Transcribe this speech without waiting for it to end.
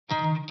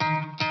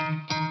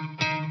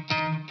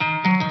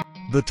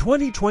The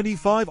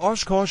 2025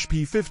 Oshkosh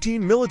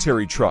P15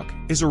 Military Truck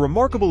is a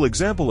remarkable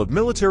example of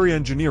military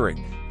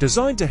engineering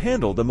designed to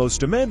handle the most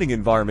demanding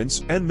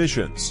environments and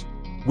missions.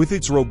 With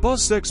its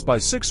robust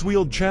 6x6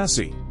 wheeled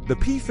chassis, the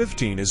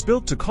P15 is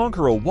built to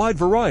conquer a wide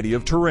variety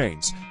of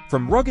terrains,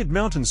 from rugged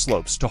mountain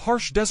slopes to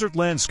harsh desert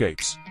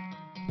landscapes.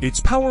 Its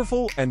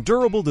powerful and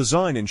durable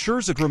design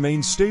ensures it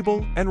remains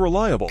stable and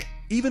reliable,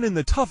 even in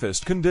the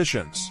toughest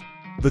conditions.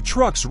 The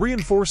truck's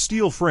reinforced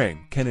steel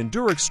frame can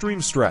endure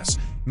extreme stress,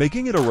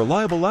 making it a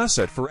reliable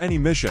asset for any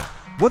mission,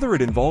 whether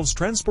it involves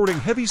transporting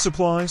heavy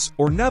supplies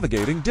or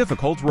navigating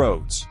difficult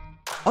roads.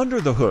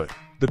 Under the hood,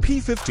 the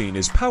P15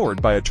 is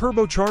powered by a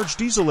turbocharged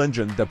diesel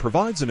engine that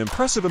provides an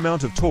impressive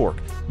amount of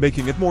torque,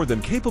 making it more than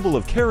capable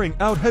of carrying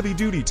out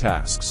heavy-duty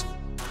tasks.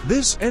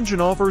 This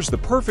engine offers the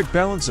perfect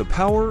balance of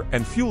power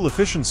and fuel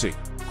efficiency,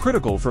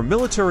 critical for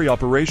military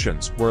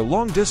operations where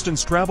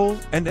long-distance travel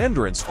and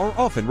endurance are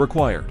often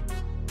required.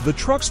 The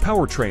truck's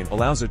powertrain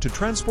allows it to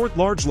transport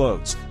large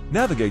loads,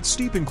 navigate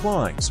steep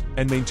inclines,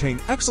 and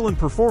maintain excellent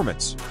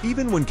performance,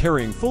 even when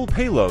carrying full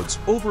payloads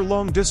over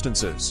long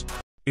distances.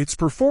 Its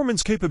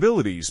performance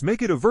capabilities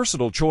make it a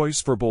versatile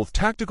choice for both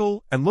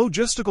tactical and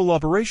logistical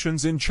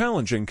operations in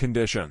challenging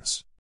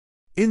conditions.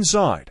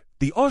 Inside,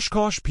 the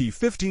Oshkosh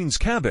P15's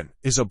cabin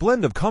is a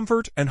blend of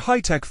comfort and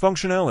high-tech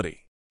functionality.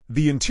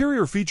 The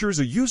interior features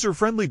a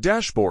user-friendly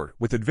dashboard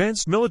with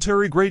advanced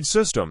military-grade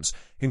systems,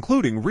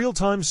 including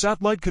real-time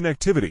satellite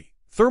connectivity,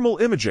 thermal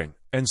imaging,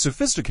 and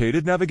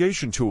sophisticated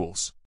navigation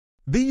tools.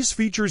 These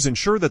features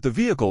ensure that the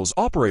vehicle's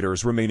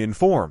operators remain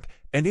informed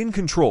and in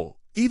control,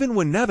 even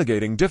when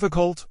navigating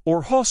difficult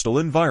or hostile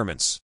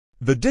environments.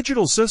 The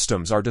digital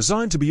systems are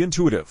designed to be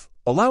intuitive,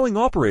 allowing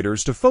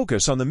operators to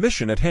focus on the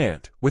mission at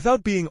hand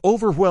without being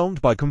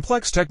overwhelmed by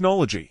complex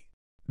technology.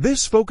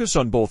 This focus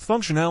on both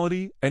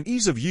functionality and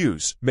ease of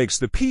use makes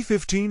the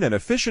P15 an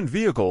efficient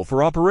vehicle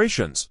for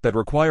operations that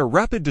require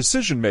rapid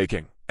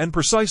decision-making and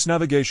precise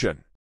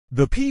navigation.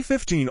 The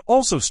P15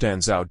 also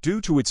stands out due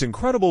to its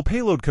incredible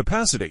payload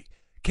capacity,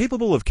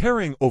 capable of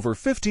carrying over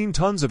 15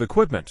 tons of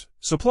equipment,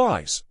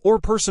 supplies, or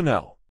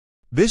personnel.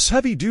 This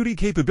heavy-duty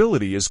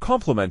capability is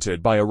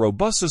complemented by a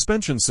robust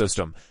suspension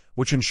system,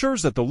 which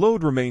ensures that the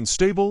load remains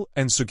stable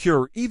and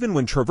secure even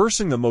when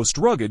traversing the most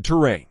rugged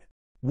terrain.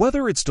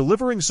 Whether it's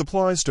delivering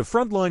supplies to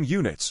frontline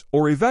units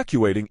or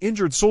evacuating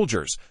injured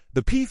soldiers,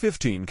 the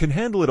P15 can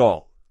handle it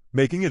all,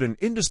 making it an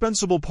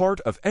indispensable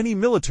part of any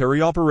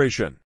military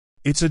operation.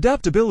 Its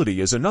adaptability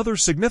is another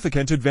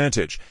significant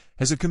advantage,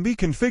 as it can be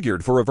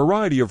configured for a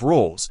variety of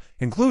roles,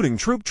 including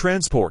troop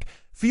transport,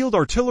 field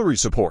artillery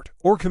support,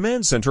 or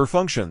command center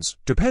functions,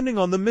 depending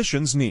on the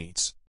mission's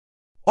needs.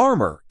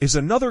 Armor is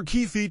another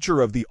key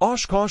feature of the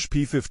Oshkosh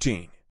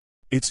P15.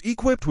 It's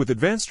equipped with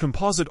advanced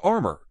composite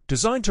armor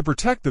designed to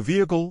protect the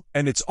vehicle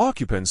and its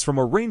occupants from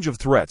a range of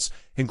threats,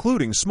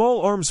 including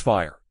small arms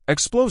fire,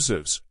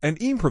 explosives,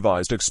 and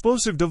improvised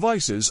explosive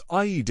devices,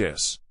 i.e.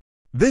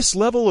 This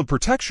level of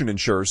protection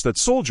ensures that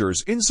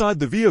soldiers inside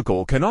the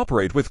vehicle can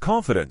operate with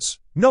confidence,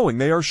 knowing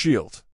they are shielded.